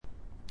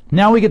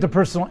Now we get to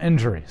personal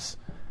injuries.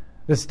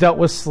 This dealt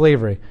with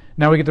slavery.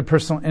 Now we get to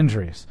personal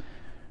injuries.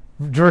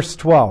 Verse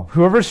 12,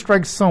 whoever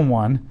strikes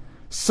someone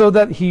so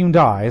that he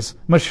dies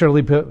must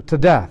surely be put to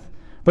death.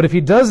 But if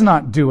he does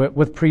not do it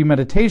with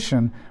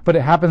premeditation, but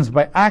it happens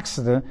by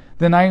accident,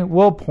 then I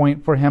will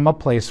appoint for him a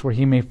place where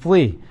he may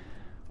flee.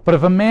 But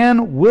if a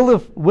man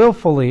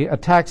willfully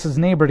attacks his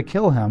neighbor to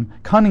kill him,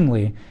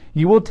 cunningly,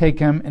 you will take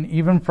him and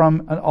even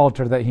from an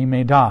altar that he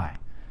may die.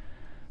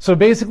 So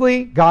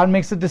basically, God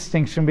makes a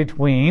distinction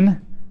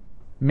between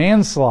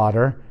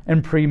manslaughter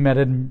and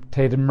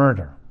premeditated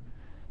murder.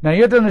 Now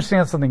you have to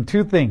understand something,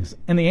 two things.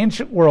 In the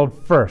ancient world,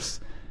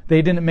 first,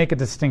 they didn't make a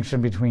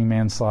distinction between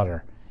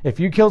manslaughter. If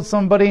you killed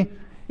somebody,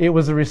 it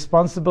was the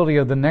responsibility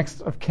of the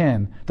next of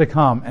kin to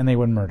come and they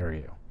would murder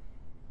you.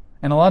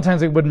 And a lot of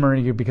times they would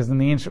murder you because in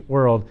the ancient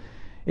world,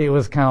 it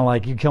was kind of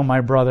like, you kill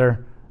my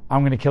brother,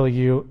 I'm going to kill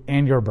you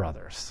and your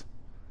brothers.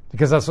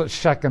 Because that's what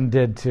Shechem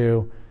did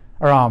to,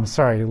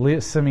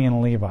 Simeon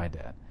and Levi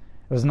did.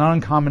 It was not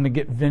uncommon to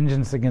get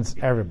vengeance against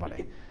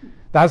everybody.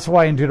 That's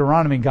why in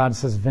Deuteronomy, God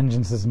says,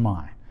 vengeance is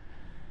mine.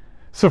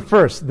 So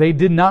first, they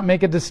did not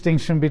make a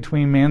distinction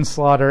between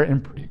manslaughter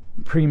and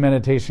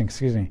premeditation.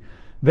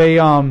 They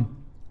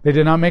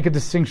did not make a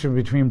distinction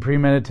between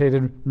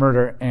premeditated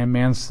murder and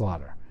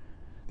manslaughter.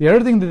 The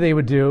other thing that they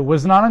would do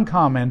was not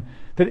uncommon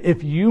that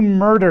if you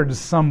murdered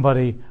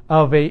somebody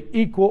of a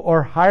equal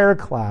or higher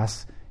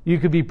class, you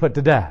could be put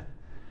to death.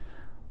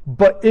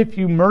 But if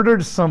you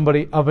murdered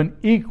somebody of an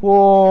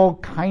equal,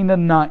 kind of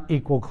not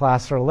equal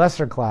class or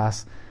lesser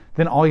class,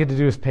 then all you had to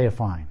do is pay a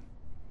fine.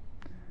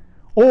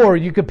 Or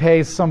you could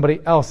pay somebody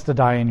else to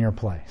die in your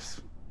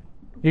place.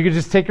 You could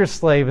just take your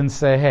slave and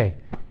say, hey,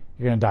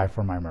 you're going to die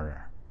for my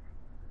murder.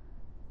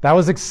 That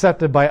was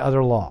accepted by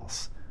other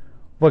laws.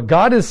 What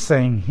God is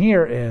saying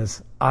here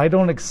is, I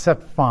don't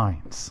accept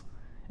fines.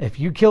 If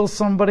you kill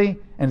somebody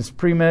and it's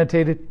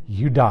premeditated,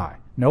 you die.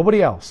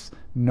 Nobody else.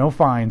 No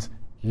fines.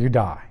 You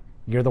die.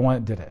 You're the one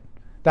that did it.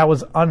 That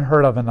was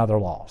unheard of in other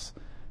laws.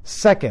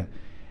 Second,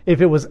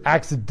 if it was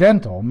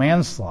accidental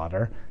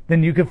manslaughter,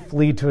 then you could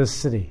flee to a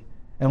city.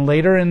 And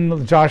later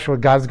in Joshua,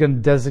 God's going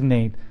to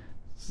designate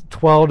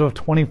 12 to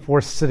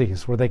 24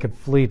 cities where they could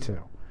flee to,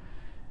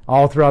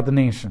 all throughout the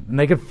nation. And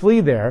they could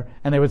flee there,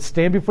 and they would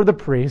stand before the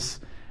priests,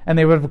 and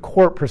they would have a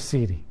court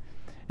proceeding.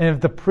 And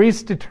if the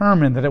priest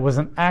determined that it was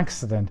an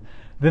accident,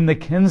 then the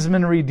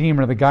kinsman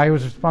redeemer, the guy who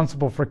was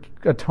responsible for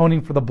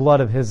atoning for the blood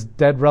of his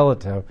dead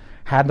relative,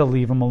 had to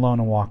leave him alone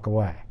and walk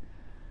away.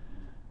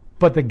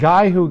 But the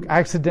guy who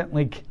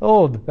accidentally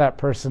killed that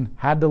person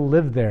had to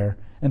live there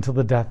until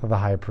the death of the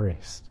high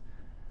priest.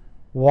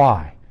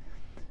 Why?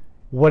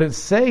 What it's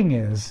saying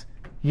is,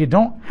 you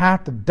don't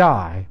have to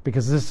die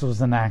because this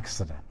was an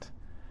accident.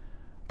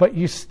 But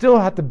you still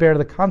have to bear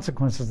the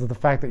consequences of the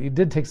fact that you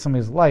did take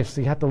somebody's life, so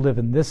you have to live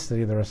in this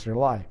city the rest of your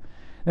life.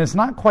 And it's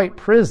not quite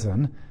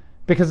prison,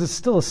 because it's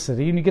still a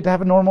city, and you get to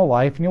have a normal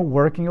life, and you'll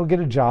work, and you'll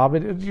get a job.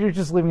 You're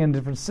just living in a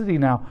different city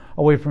now,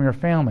 away from your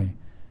family.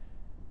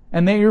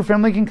 And then your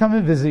family can come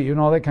and visit you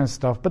and all that kind of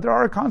stuff, but there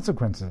are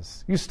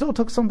consequences. You still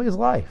took somebody's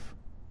life.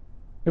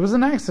 It was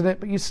an accident,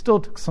 but you still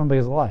took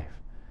somebody's life.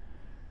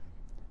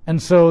 And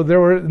so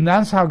and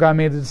that's how God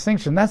made the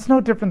distinction. That's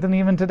no different than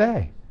even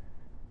today.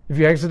 If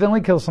you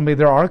accidentally kill somebody,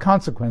 there are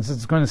consequences.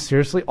 It's going to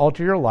seriously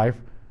alter your life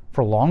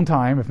for a long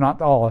time, if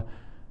not all.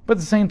 But at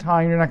the same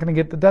time, you're not going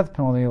to get the death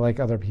penalty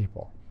like other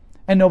people.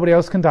 And nobody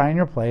else can die in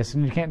your place,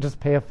 and you can't just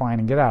pay a fine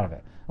and get out of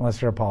it,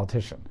 unless you're a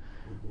politician,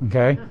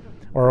 okay?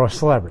 Or a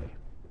celebrity.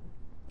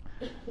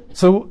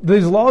 So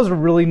these laws are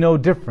really no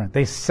different.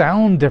 They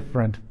sound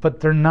different, but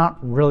they're not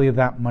really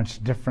that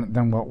much different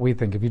than what we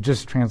think if you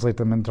just translate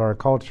them into our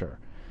culture.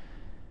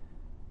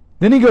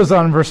 Then he goes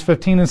on in verse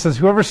 15 and says,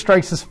 whoever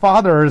strikes his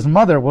father or his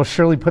mother will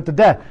surely put to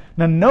death.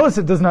 Now notice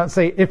it does not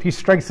say if he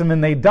strikes them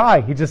and they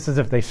die. He just says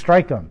if they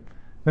strike them,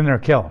 then they're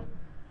killed.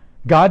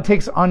 God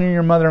takes honoring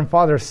your mother and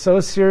father so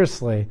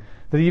seriously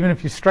that even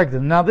if you strike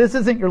them. Now this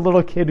isn't your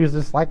little kid who's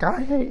just like,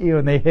 I hate you,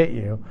 and they hit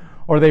you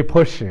or they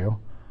push you.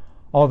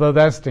 Although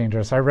that's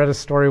dangerous. I read a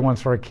story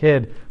once where a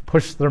kid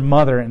pushed their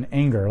mother in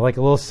anger, like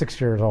a little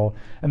 6-year-old,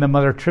 and the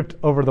mother tripped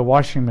over the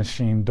washing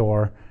machine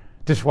door,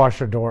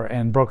 dishwasher door,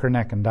 and broke her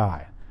neck and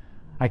died.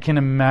 I can't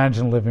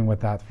imagine living with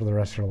that for the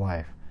rest of your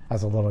life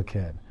as a little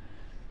kid.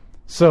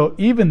 So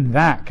even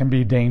that can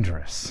be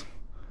dangerous.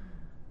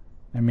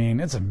 I mean,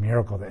 it's a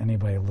miracle that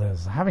anybody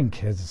lives. Having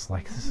kids is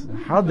like,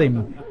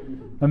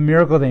 a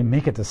miracle they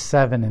make it to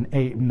 7 and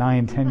 8 and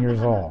 9, 10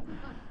 years old.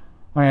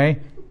 Okay?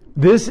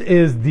 This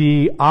is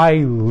the I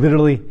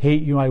literally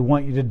hate you, I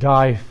want you to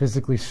die,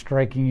 physically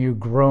striking you,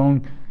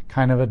 grown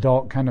kind of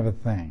adult kind of a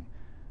thing.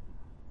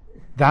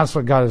 That's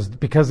what God is,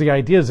 because the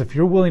idea is if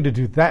you're willing to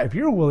do that, if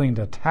you're willing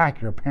to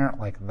attack your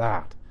parent like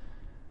that,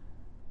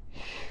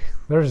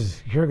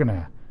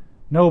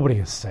 nobody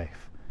is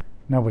safe.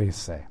 Nobody is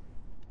safe.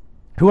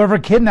 Whoever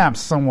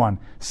kidnaps someone,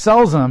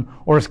 sells him,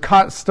 or is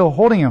caught still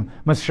holding him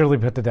must surely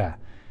be put to death.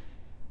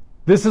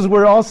 This is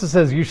where it also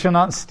says you shall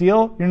not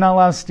steal. You're not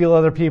allowed to steal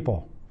other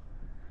people.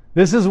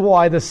 This is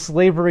why the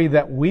slavery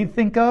that we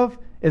think of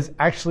is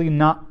actually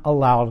not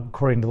allowed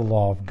according to the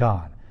law of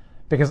God,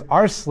 because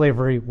our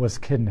slavery was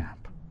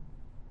kidnap.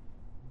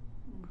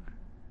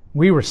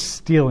 We were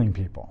stealing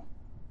people.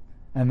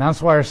 And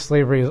that's why our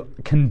slavery is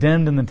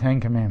condemned in the Ten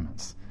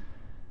Commandments.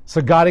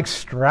 So God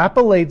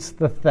extrapolates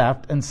the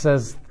theft and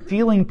says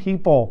stealing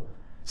people.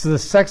 So the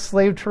sex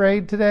slave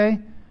trade today,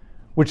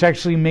 which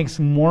actually makes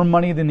more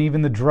money than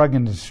even the drug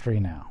industry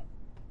now.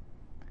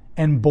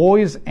 And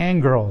boys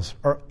and girls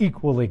are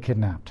equally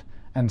kidnapped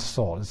and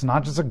sold. It's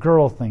not just a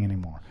girl thing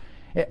anymore.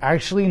 It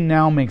actually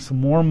now makes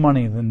more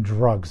money than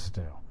drugs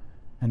do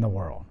in the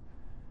world.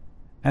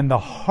 And the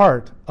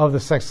heart of the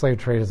sex slave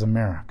trade is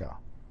America.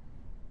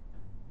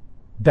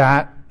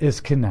 That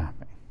is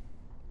kidnapping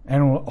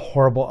and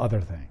horrible other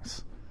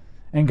things.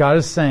 And God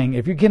is saying,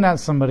 if you kidnap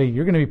somebody,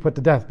 you're going to be put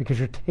to death because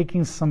you're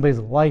taking somebody's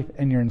life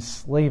and you're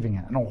enslaving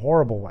it in a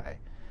horrible way.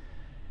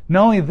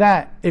 Not only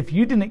that, if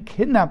you didn't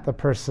kidnap the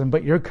person,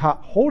 but you're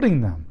caught holding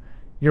them,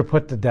 you're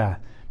put to death.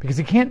 Because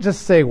you can't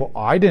just say, well,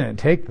 I didn't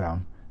take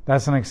them.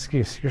 That's an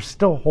excuse. You're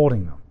still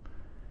holding them.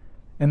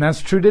 And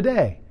that's true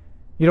today.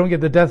 You don't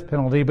get the death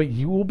penalty, but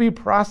you will be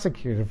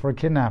prosecuted for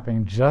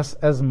kidnapping just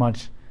as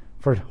much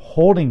for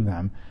holding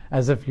them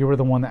as if you were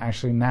the one that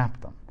actually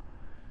napped them.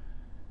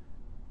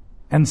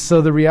 And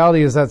so the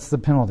reality is that's the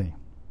penalty.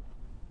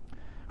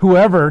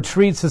 Whoever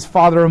treats his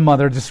father or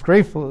mother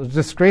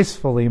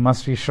disgracefully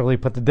must be surely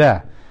put to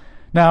death.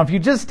 Now, if you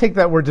just take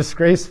that word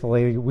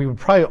disgracefully, we would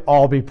probably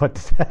all be put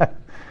to death,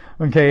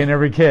 okay, and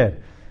every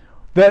kid.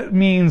 That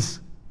means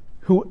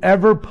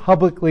whoever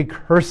publicly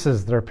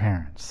curses their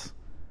parents.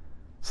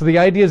 So the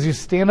idea is you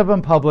stand up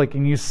in public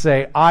and you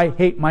say, I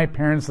hate my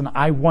parents and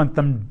I want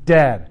them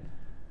dead.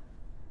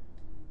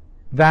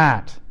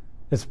 That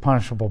is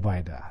punishable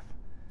by death.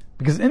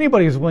 Because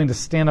anybody who's willing to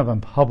stand up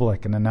in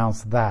public and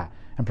announce that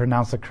and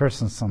pronounce a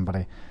curse on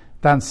somebody,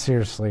 that's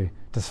seriously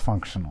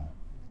dysfunctional.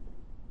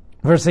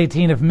 Verse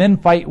 18, if men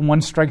fight and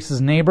one strikes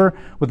his neighbor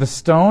with a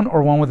stone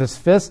or one with his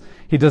fist,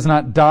 he does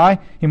not die,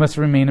 he must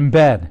remain in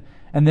bed.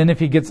 And then if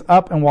he gets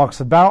up and walks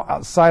about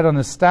outside on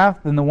his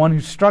staff, then the one who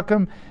struck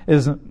him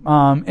is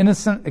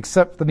innocent,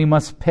 except that he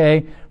must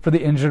pay for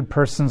the injured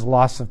person's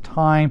loss of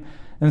time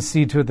and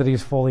see to it that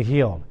he's fully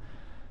healed.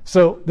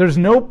 So there's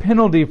no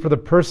penalty for the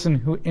person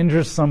who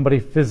injures somebody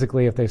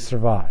physically if they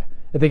survive.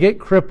 If they get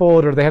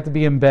crippled or they have to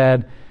be in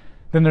bed,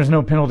 then there's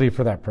no penalty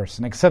for that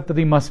person, except that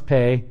he must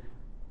pay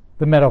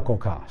the medical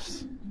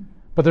costs.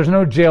 But there's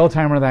no jail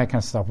time or that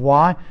kind of stuff.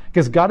 Why?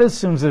 Because God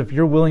assumes that if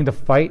you're willing to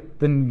fight,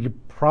 then you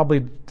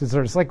probably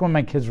deserve. It's like when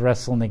my kids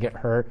wrestle and they get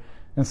hurt.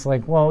 And it's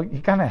like, well,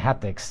 you kind of have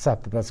to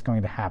accept that that's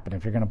going to happen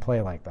if you're going to play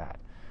like that.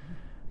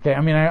 Okay,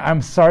 I mean,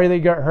 I'm sorry that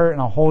you got hurt, and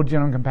I'll hold you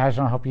in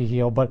compassion, I'll help you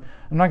heal, but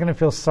I'm not going to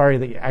feel sorry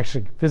that you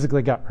actually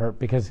physically got hurt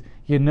because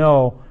you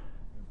know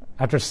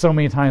after so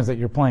many times that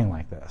you're playing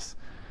like this.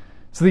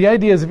 So the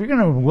idea is if you're going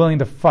to be willing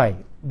to fight,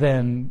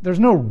 then there's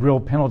no real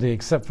penalty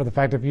except for the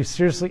fact if you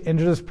seriously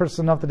injure this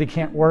person enough that he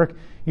can't work,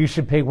 you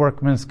should pay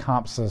workman's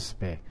comp, so to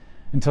speak,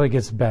 until he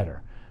gets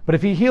better. But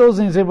if he heals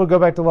and he's able to go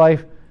back to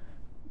life,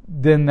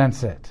 then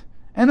that's it.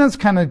 And that's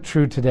kind of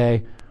true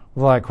today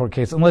with a lot of court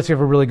cases, unless you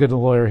have a really good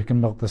lawyer who can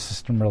milk the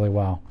system really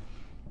well.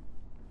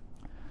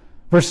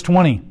 Verse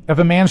 20, if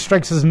a man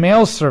strikes his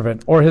male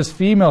servant or his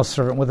female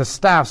servant with a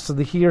staff so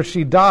that he or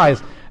she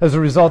dies as a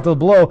result of the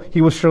blow, he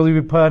will surely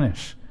be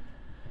punished.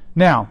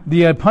 Now,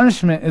 the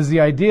punishment is the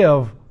idea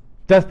of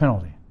death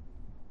penalty.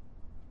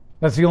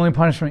 That's the only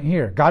punishment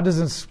here. God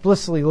doesn't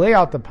explicitly lay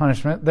out the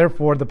punishment,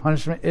 therefore the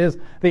punishment is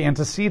the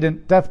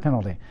antecedent death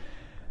penalty.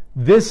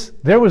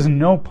 There was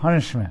no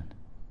punishment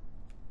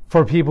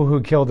for people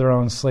who killed their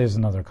own slaves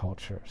in other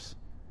cultures.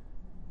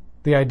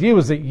 The idea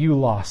was that you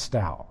lost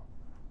out.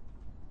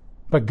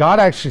 But God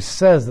actually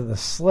says that the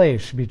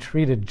slave should be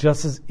treated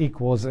just as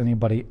equal as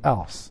anybody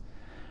else.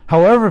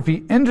 However, if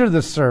he injured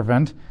the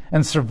servant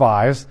and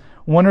survives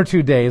 1 or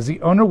 2 days, the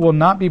owner will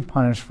not be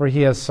punished, for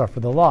he has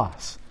suffered the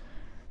loss.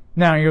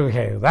 Now you're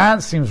okay,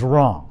 that seems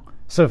wrong.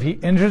 So if he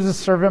injures the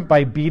servant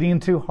by beating him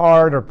too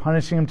hard or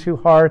punishing him too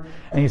hard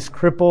and he's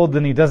crippled,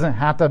 then he doesn't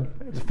have to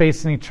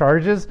face any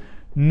charges?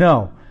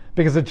 No.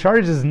 Because the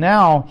charge is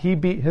now he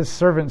beat his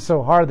servant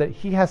so hard that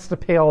he has to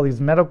pay all these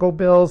medical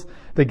bills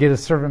to get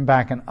his servant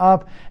back and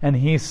up, and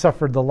he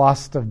suffered the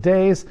loss of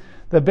days,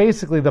 that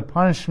basically the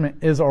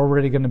punishment is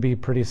already going to be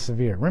pretty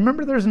severe.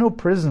 Remember, there's no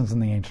prisons in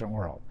the ancient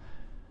world.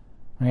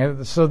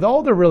 Okay? So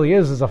all there really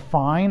is a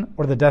fine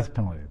or the death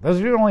penalty. Those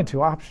are your only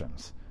two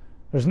options.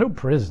 There's no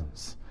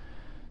prisons.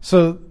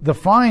 So the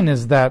fine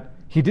is that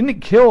he didn't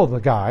kill the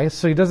guy,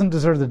 so he doesn't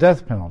deserve the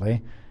death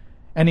penalty.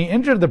 And he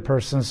injured the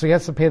person, so he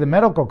has to pay the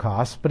medical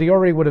costs, but he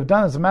already would have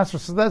done it as a master,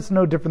 so that's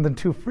no different than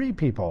two free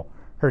people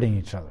hurting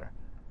each other.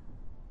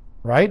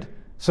 Right?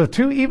 So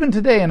even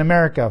today in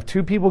America, if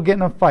two people get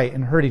in a fight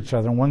and hurt each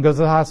other, and one goes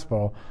to the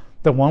hospital,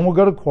 the one will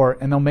go to court,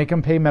 and they'll make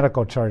him pay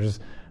medical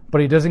charges,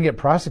 but he doesn't get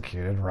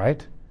prosecuted,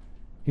 right?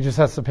 He just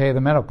has to pay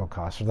the medical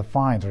costs or the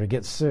fines, or he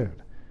gets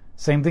sued.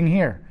 Same thing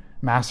here.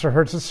 Master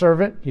hurts his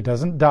servant, he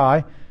doesn't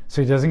die,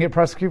 so he doesn't get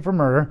prosecuted for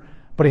murder,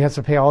 but he has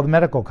to pay all the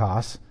medical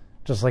costs,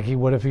 just like he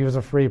would if he was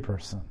a free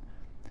person.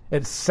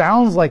 It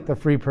sounds like the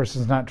free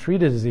person is not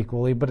treated as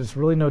equally, but it's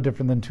really no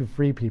different than two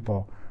free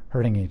people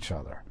hurting each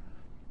other.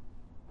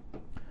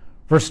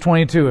 Verse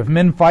 22, if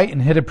men fight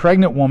and hit a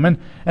pregnant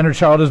woman and her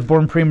child is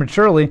born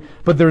prematurely,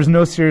 but there is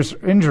no serious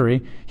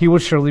injury, he will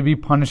surely be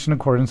punished in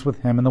accordance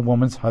with him and the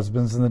woman's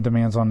husbands and the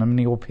demands on them, and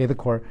he will pay the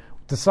court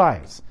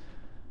decides.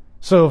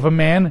 So if a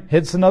man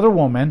hits another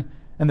woman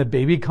and the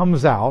baby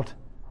comes out,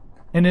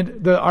 and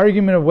the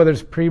argument of whether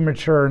it's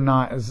premature or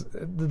not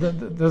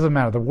doesn't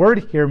matter. The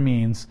word here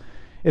means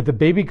if the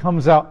baby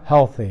comes out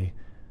healthy,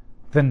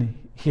 then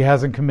he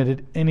hasn't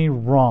committed any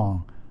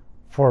wrong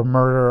for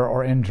murder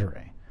or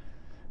injury.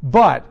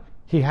 But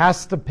he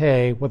has to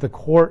pay what the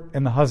court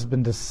and the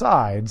husband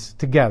decides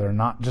together,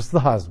 not just the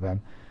husband,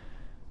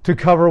 to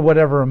cover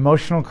whatever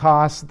emotional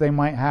costs they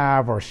might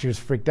have, or she was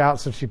freaked out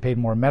so she paid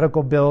more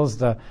medical bills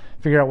to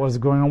figure out what was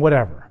going on,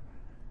 whatever.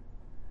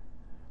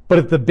 But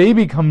if the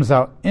baby comes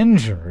out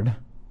injured,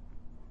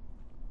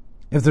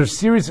 if there's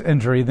serious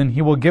injury, then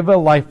he will give a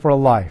life for a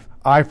life,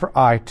 eye for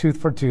eye,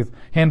 tooth for tooth,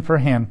 hand for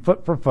hand,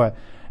 foot for foot,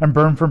 and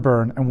burn for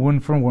burn, and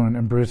wound for wound,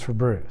 and bruise for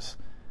bruise.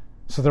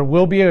 So there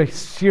will be a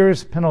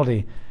serious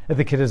penalty if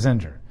the kid is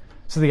injured.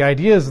 So the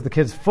idea is if the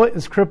kid's foot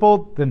is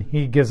crippled, then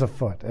he gives a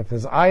foot. If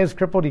his eye is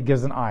crippled, he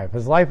gives an eye. If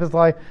his life is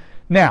life.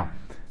 Now,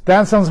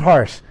 that sounds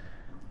harsh,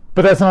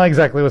 but that's not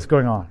exactly what's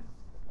going on.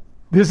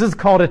 This is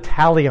called a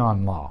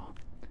talion law.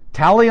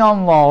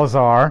 Talion laws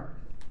are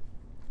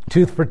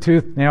tooth for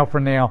tooth, nail for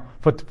nail,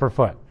 foot for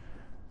foot.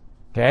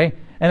 Okay?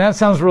 And that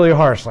sounds really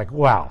harsh, like,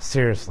 wow,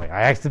 seriously,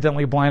 I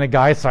accidentally blind a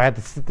guy, so I have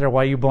to sit there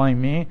while you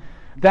blind me?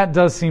 That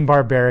does seem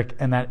barbaric,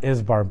 and that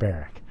is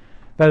barbaric.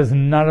 That is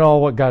not at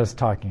all what God is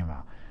talking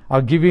about.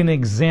 I'll give you an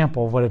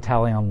example of what a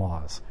talion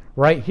law is.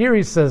 Right here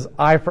he says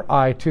eye for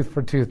eye, tooth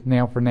for tooth,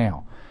 nail for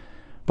nail.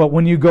 But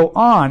when you go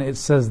on, it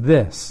says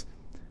this.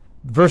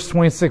 Verse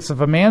 26, if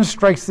a man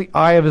strikes the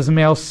eye of his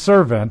male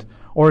servant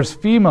or his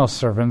female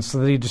servant so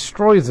that he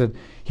destroys it,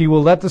 he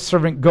will let the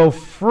servant go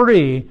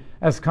free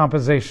as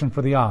compensation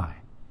for the eye.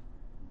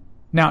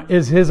 Now,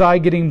 is his eye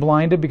getting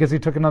blinded because he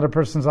took another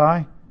person's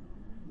eye?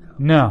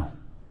 No.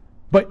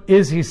 But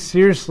is he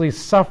seriously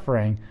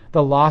suffering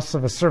the loss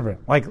of a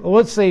servant? Like,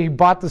 let's say he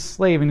bought the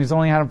slave and he's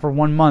only had him for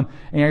 1 month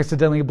and he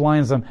accidentally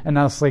blinds him and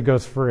now the slave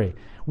goes free.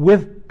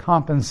 With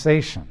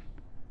compensation.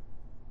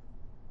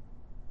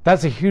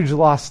 That's a huge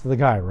loss to the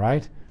guy,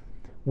 right?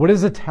 What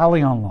is a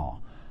talion law?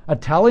 A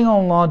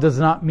talion law does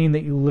not mean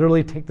that you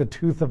literally take the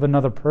tooth of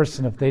another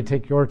person if they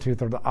take your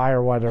tooth or the eye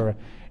or whatever.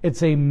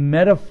 It's a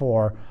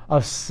metaphor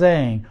of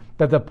saying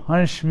that the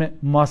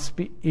punishment must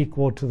be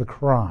equal to the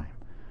crime.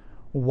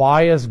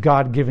 Why is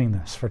God giving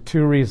this? For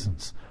 2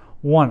 reasons.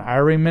 One, I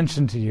already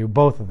mentioned to you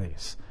both of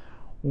these.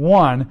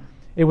 One,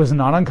 it was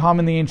not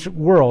uncommon in the ancient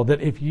world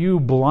that if you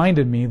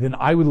blinded me, then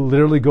I would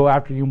literally go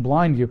after you and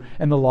blind you,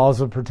 and the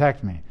laws would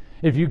protect me.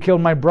 If you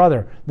killed my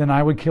brother, then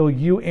I would kill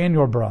you and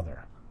your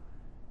brother.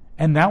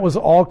 And that was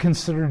all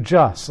considered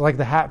just, like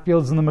the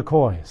Hatfields and the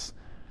McCoys.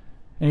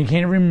 And you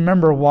can't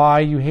remember why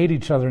you hate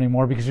each other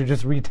anymore because you're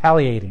just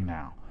retaliating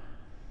now.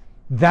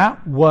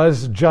 That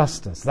was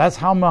justice. That's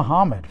how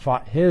Muhammad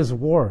fought his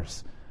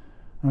wars.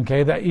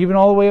 Okay, that even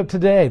all the way up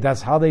today,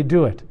 that's how they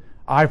do it.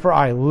 Eye for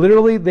eye.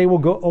 Literally, they will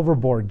go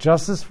overboard.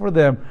 Justice for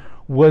them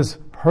was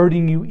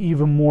hurting you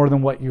even more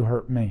than what you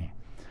hurt me.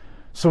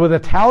 So with a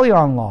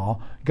talion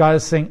law, God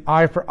is saying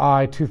eye for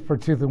eye, tooth for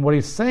tooth. And what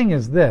he's saying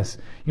is this: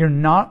 you're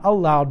not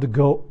allowed to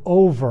go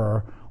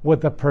over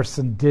what the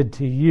person did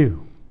to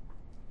you.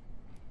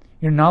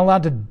 You're not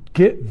allowed to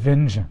get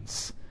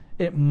vengeance.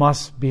 It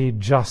must be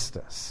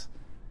justice.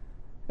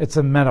 It's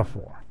a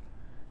metaphor.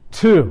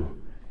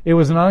 2, it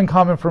was not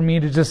uncommon for me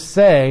to just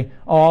say,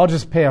 oh, I'll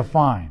just pay a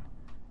fine.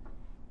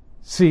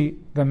 See,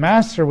 the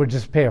master would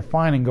just pay a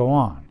fine and go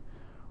on.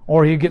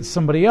 Or he'd get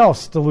somebody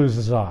else to lose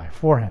his eye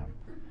for him.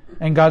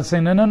 And God's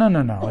saying,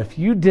 no. If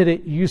you did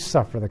it, you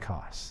suffer the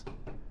cost.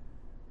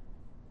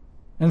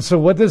 And so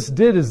what this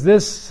did is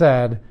this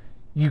said,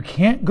 you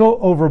can't go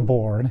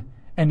overboard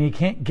and you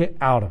can't get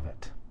out of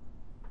it.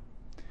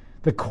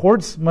 The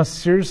courts must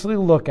seriously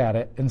look at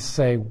it and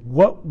say,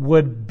 what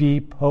would be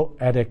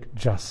poetic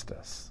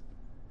justice?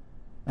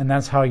 And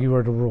that's how you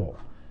are to rule.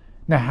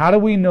 Now, how do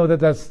we know that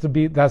that's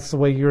the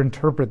way you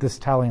interpret this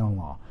talion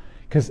law?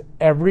 Because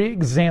every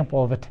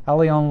example of a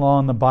talion law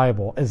in the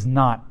Bible is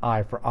not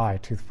eye for eye,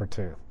 tooth for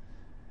tooth.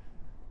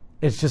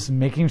 It's just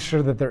making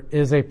sure that there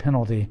is a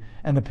penalty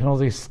and the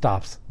penalty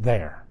stops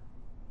there.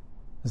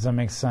 Does that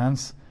make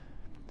sense?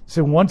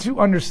 So once you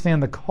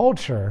understand the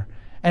culture,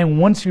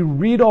 and once you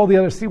read all the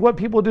other, see what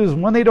people do is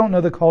when they don't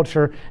know the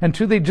culture, and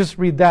 2, they just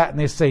read that and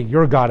they say,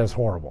 your God is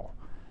horrible.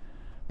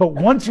 But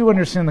once you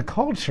understand the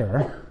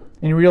culture,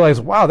 and you realize,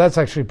 wow, that's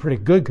actually pretty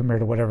good compared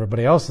to what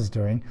everybody else is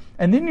doing,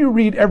 and then you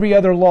read every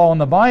other law in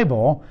the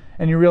Bible,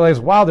 and you realize,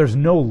 wow, there's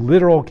no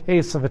literal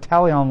case of a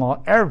talion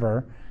law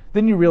ever,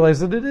 then you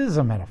realize that it is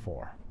a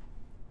metaphor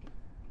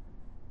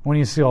when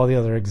you see all the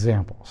other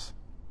examples.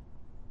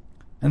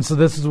 And so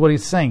this is what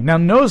he's saying. Now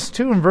notice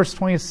too in verse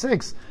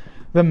 26,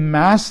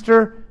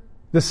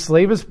 the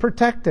slave is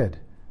protected.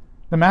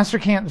 The master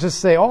can't just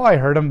say, oh, I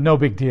hurt him, no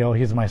big deal,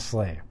 he's my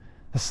slave.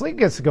 The slave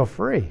gets to go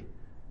free,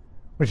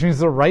 which means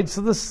the rights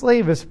of the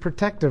slave is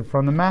protected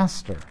from the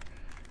master.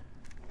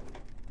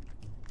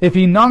 If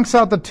he knocks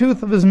out the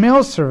tooth of his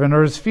male servant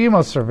or his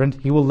female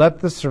servant, he will let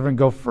the servant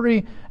go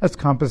free as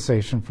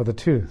compensation for the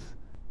tooth.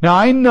 Now,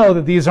 I know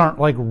that these aren't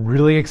like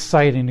really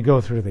exciting to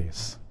go through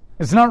these.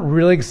 It's not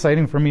really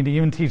exciting for me to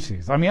even teach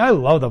these. I mean, I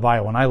love the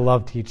Bible and I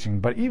love teaching,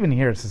 but even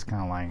here it's just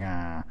kind of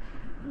like,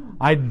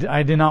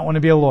 I did not want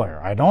to be a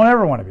lawyer. I don't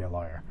ever want to be a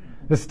lawyer.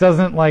 This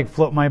doesn't like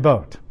float my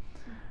boat.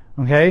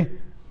 Okay?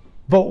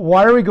 But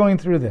why are we going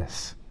through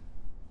this?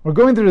 We're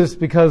going through this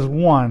because,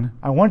 one,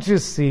 I want you to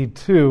see,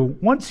 two,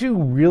 once you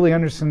really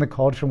understand the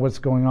culture and what's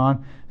going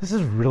on, this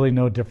is really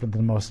no different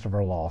than most of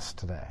our laws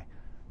today.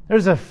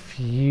 There's a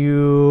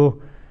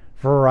few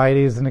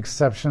varieties and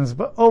exceptions,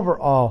 but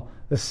overall,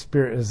 the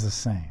spirit is the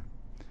same.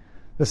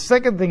 The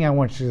second thing I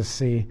want you to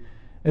see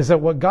is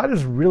that what God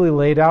has really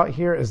laid out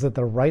here is that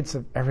the rights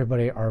of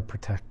everybody are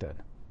protected.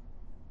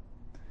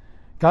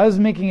 God is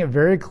making it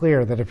very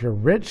clear that if you're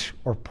rich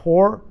or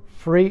poor,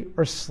 free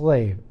or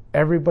slave,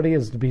 everybody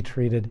is to be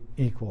treated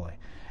equally.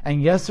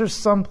 And yes, there's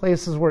some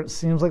places where it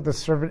seems like the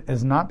servant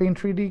is not being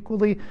treated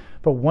equally,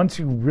 but once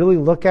you really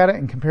look at it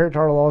and compare it to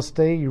our laws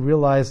today, you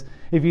realize,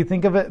 if you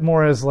think of it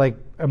more as like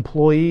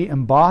employee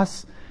and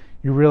boss,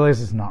 you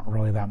realize it's not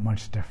really that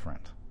much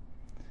different.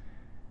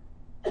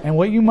 And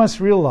what you must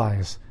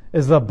realize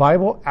is the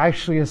Bible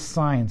actually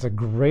assigns a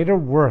greater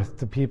worth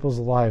to people's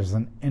lives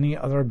than any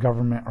other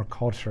government or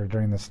culture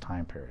during this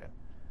time period.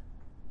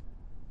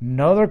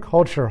 No other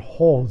culture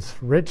holds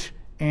rich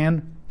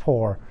and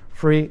poor,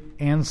 free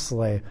and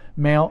slave,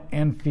 male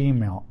and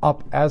female,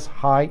 up as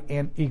high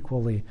and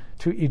equally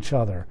to each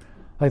other,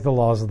 like the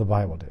laws of the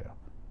Bible do.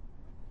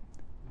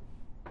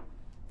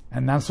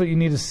 And that's what you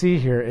need to see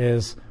here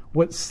is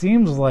what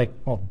seems like,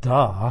 well,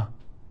 duh,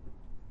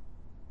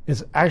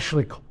 is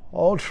actually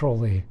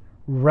culturally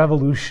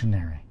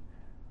revolutionary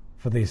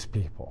for these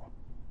people.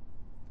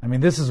 I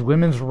mean, this is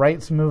women's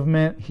rights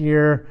movement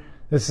here.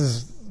 This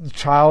is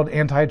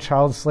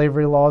anti-child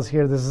slavery laws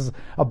here. This is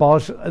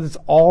it's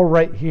all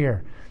right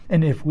here.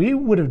 And if we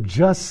would have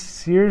just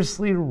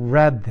seriously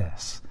read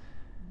this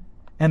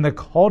and the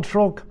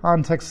cultural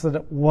context that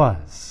it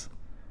was,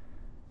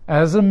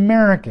 as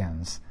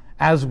Americans,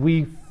 as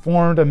we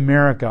formed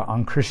America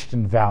on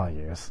Christian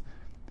values,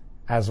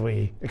 as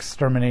we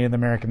exterminated the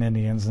American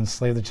Indians,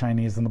 enslaved the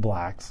Chinese and the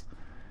blacks,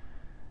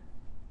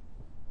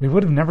 we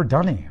would have never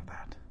done any of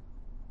that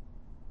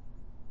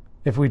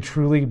if we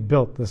truly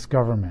built this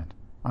government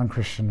on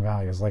Christian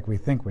values like we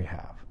think we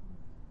have.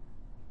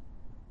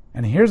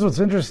 And here's what's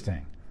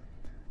interesting.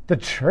 The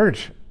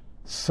church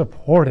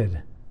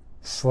supported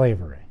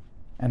slavery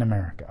in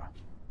America.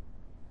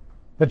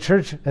 The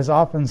church has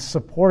often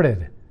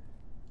supported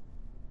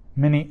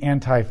many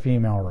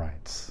anti-female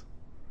rights.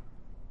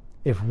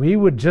 If we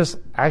would just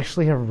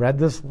actually have read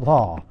this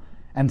law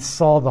and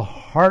saw the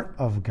heart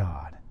of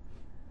God,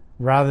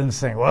 rather than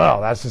saying, well,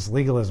 that's just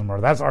legalism,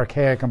 or that's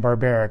archaic and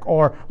barbaric,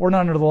 or we're not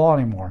under the law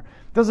anymore.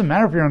 It doesn't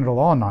matter if you're under the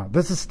law or not.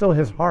 This is still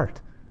his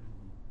heart.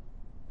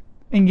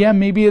 And yeah,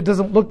 maybe it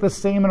doesn't look the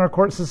same in our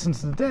court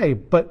systems today,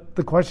 but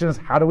the question is,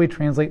 how do we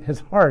translate his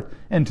heart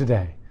in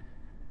today?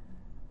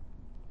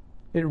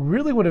 It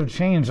really would have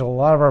changed a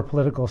lot of our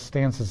political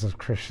stances as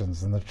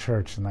Christians in the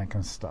church and that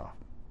kind of stuff.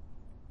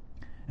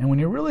 And when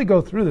you really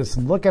go through this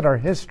and look at our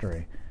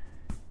history,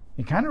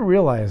 you kind of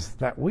realize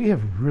that we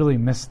have really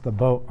missed the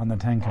boat on the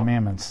Ten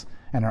Commandments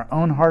in our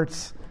own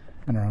hearts,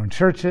 in our own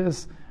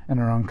churches, in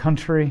our own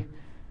country.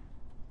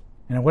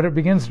 And what it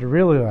begins to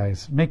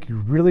realize, make you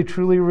really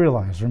truly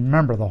realize,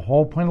 remember, the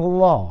whole point of the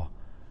law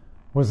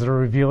was to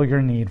reveal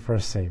your need for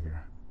a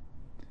Savior.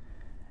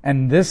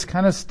 And this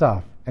kind of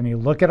stuff, and you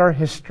look at our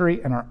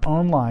history and our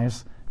own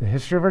lives, the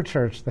history of our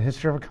church, the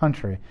history of our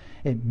country,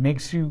 it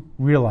makes you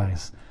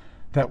realize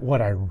that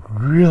what I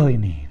really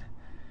need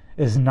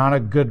is not a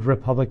good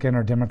Republican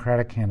or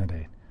Democratic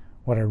candidate.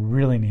 What I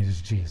really need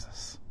is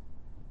Jesus.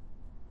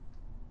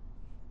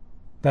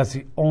 That's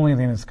the only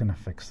thing that's going to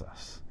fix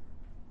us.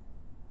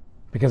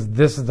 Because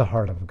this is the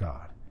heart of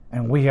God.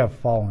 And we have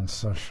fallen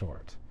so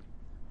short.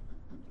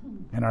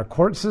 In our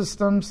court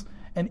systems,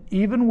 and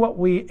even what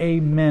we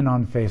amen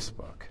on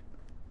Facebook.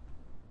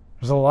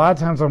 There's a lot of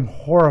times I'm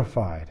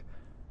horrified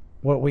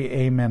what we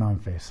amen on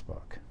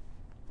Facebook.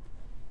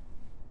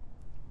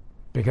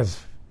 Because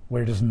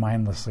we're just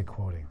mindlessly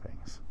quoting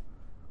things.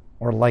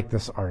 Or like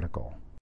this article.